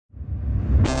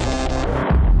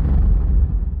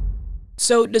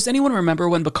So, does anyone remember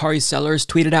when Bakari Sellers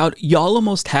tweeted out, "Y'all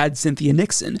almost had Cynthia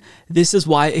Nixon. This is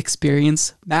why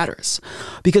experience matters"?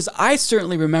 Because I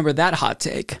certainly remember that hot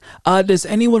take. Does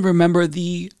anyone remember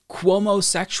the Cuomo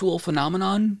sexual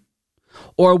phenomenon?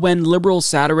 Or when liberal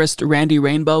satirist Randy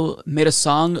Rainbow made a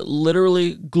song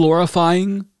literally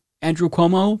glorifying Andrew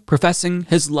Cuomo, professing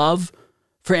his love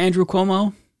for Andrew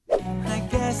Cuomo? I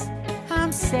guess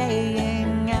I'm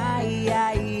saying I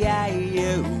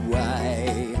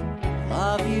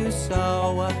love you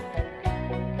so.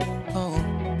 Oh,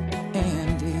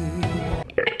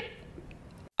 Andy.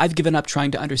 I've given up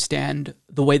trying to understand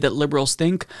the way that liberals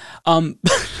think.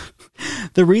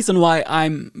 The reason why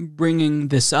I'm bringing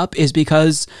this up is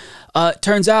because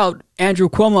turns out Andrew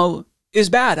Cuomo is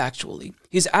bad, actually.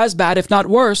 He's as bad, if not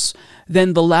worse,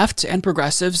 than the left and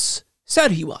progressives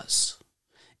said he was.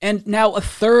 And now a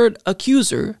third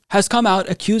accuser has come out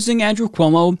accusing Andrew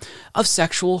Cuomo of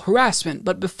sexual harassment.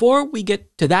 But before we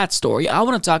get to that story, I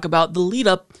want to talk about the lead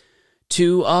up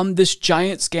to this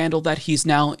giant scandal that he's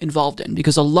now involved in,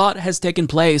 because a lot has taken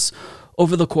place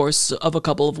over the course of a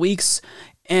couple of weeks,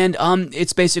 and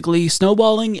it's basically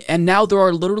snowballing, and now there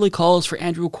are literally calls for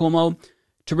Andrew Cuomo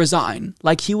to resign.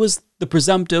 Like he was the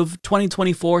presumptive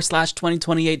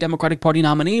 2024/2028 Democratic Party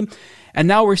nominee, and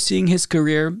now we're seeing his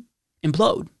career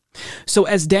implode. So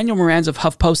as Daniel Moranz of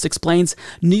HuffPost explains,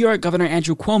 New York Governor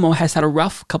Andrew Cuomo has had a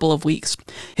rough couple of weeks.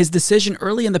 His decision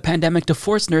early in the pandemic to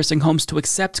force nursing homes to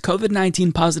accept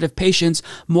COVID-19 positive patients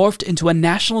morphed into a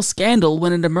national scandal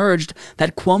when it emerged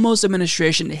that Cuomo's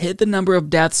administration hid the number of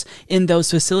deaths in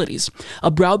those facilities.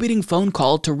 A browbeating phone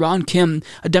call to Ron Kim,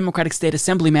 a Democratic state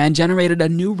assemblyman, generated a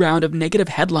new round of negative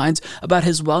headlines about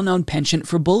his well-known penchant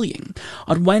for bullying.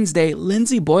 On Wednesday,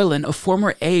 Lindsey Boylan, a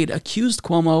former aide, accused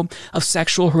Cuomo of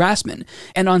sexual harassment.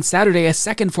 And on Saturday, a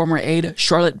second former aide,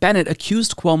 Charlotte Bennett,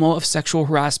 accused Cuomo of sexual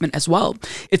harassment as well.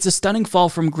 It's a stunning fall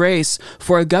from grace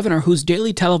for a governor whose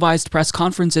daily televised press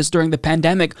conferences during the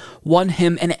pandemic won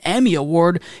him an Emmy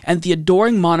Award and the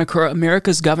adoring moniker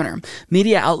America's Governor.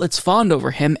 Media outlets fawned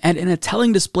over him, and in a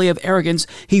telling display of arrogance,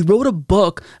 he wrote a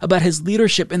book about his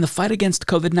leadership in the fight against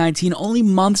COVID-19 only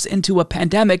months into a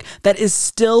pandemic that is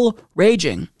still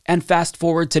raging. And fast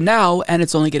forward to now, and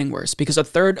it's only getting worse, because a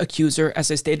third accuser, as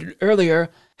I stated earlier,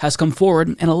 has come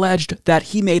forward and alleged that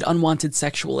he made unwanted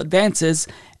sexual advances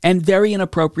and very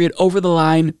inappropriate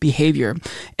over-the-line behavior.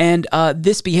 And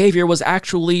this behavior was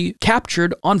actually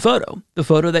captured on photo, the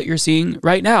photo that you're seeing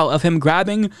right now of him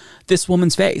grabbing this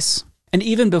woman's face. And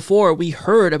even before we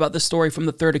heard about the story from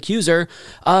the third accuser,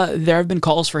 there have been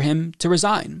calls for him to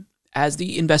resign, as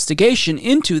the investigation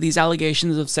into these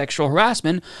allegations of sexual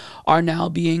harassment are now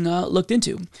being looked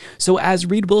into. So as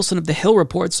Reed Wilson of The Hill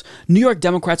reports, New York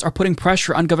Democrats are putting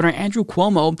pressure on Governor Andrew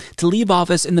Cuomo to leave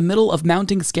office in the middle of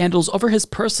mounting scandals over his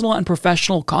personal and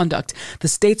professional conduct. The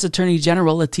state's Attorney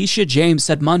General Letitia James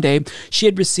said Monday she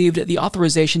had received the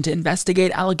authorization to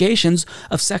investigate allegations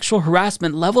of sexual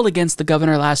harassment leveled against the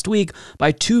governor last week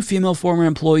by two female former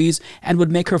employees and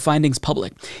would make her findings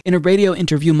public. In a radio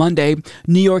interview Monday,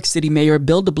 New York City Mayor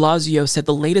Bill de Blasio said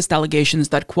the latest allegations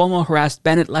that Cuomo harassed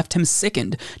Bennett left him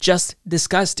sickened. Just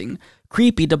disgusting.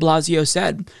 Creepy, de Blasio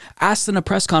said. Asked in a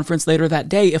press conference later that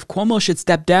day if Cuomo should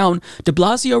step down, de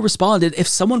Blasio responded, if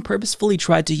someone purposefully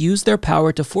tried to use their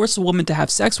power to force a woman to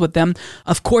have sex with them,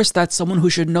 of course that's someone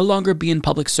who should no longer be in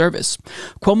public service.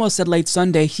 Cuomo said late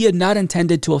Sunday he had not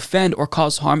intended to offend or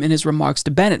cause harm in his remarks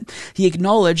to Bennett. He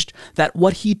acknowledged that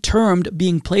what he termed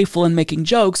being playful and making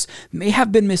jokes may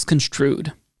have been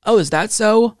misconstrued. Oh, is that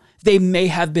so? They may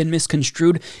have been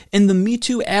misconstrued. In the Me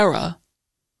Too era,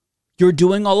 you're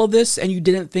doing all of this and you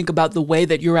didn't think about the way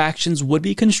that your actions would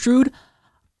be construed?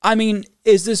 I mean,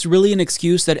 is this really an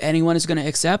excuse that anyone is going to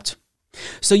accept?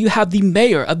 So you have the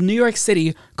mayor of New York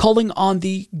City calling on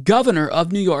the governor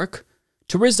of New York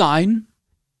to resign,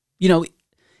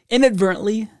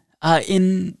 inadvertently,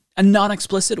 in a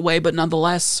non-explicit way, but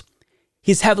nonetheless,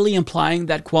 he's heavily implying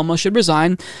that Cuomo should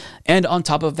resign, and on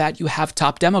top of that, you have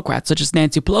top Democrats, such as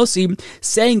Nancy Pelosi,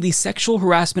 saying the sexual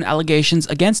harassment allegations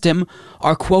against him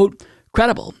are, quote,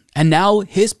 credible, and now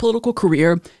his political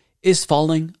career is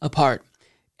falling apart.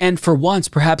 And for once,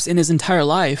 perhaps in his entire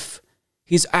life,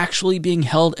 he's actually being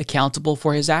held accountable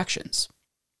for his actions.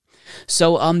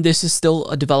 So this is still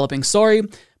a developing story.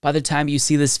 By the time you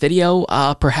see this video,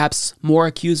 perhaps more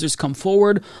accusers come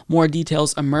forward, more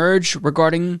details emerge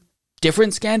regarding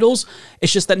different scandals.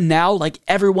 It's just that now,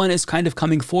 everyone is kind of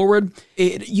coming forward.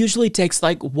 It usually takes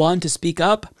one to speak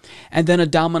up, and then a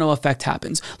domino effect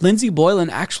happens. Lindsey Boylan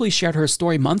actually shared her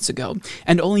story months ago,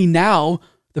 and only now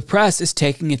the press is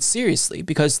taking it seriously,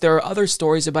 because there are other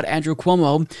stories about Andrew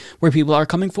Cuomo where people are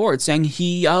coming forward saying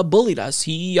he bullied us.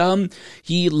 He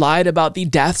lied about the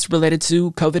deaths related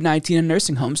to COVID-19 in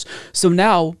nursing homes. So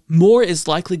now more is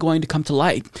likely going to come to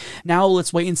light. Now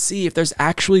let's wait and see if there's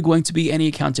actually going to be any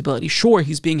accountability. Sure,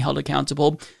 he's being held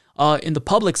accountable in the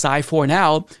public's eye for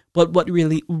now, but what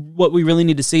we really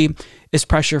need to see is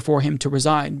pressure for him to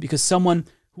resign, because someone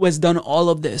who has done all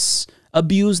of this,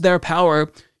 abused their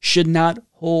power, should not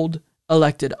hold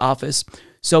elected office.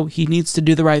 So he needs to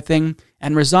do the right thing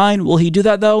and resign. Will he do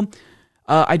that, though?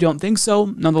 I don't think so.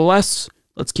 Nonetheless,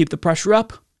 let's keep the pressure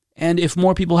up. And if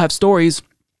more people have stories,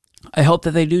 I hope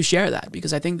that they do share that,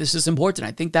 because I think this is important.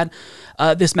 I think that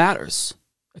this matters.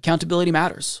 Accountability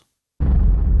matters.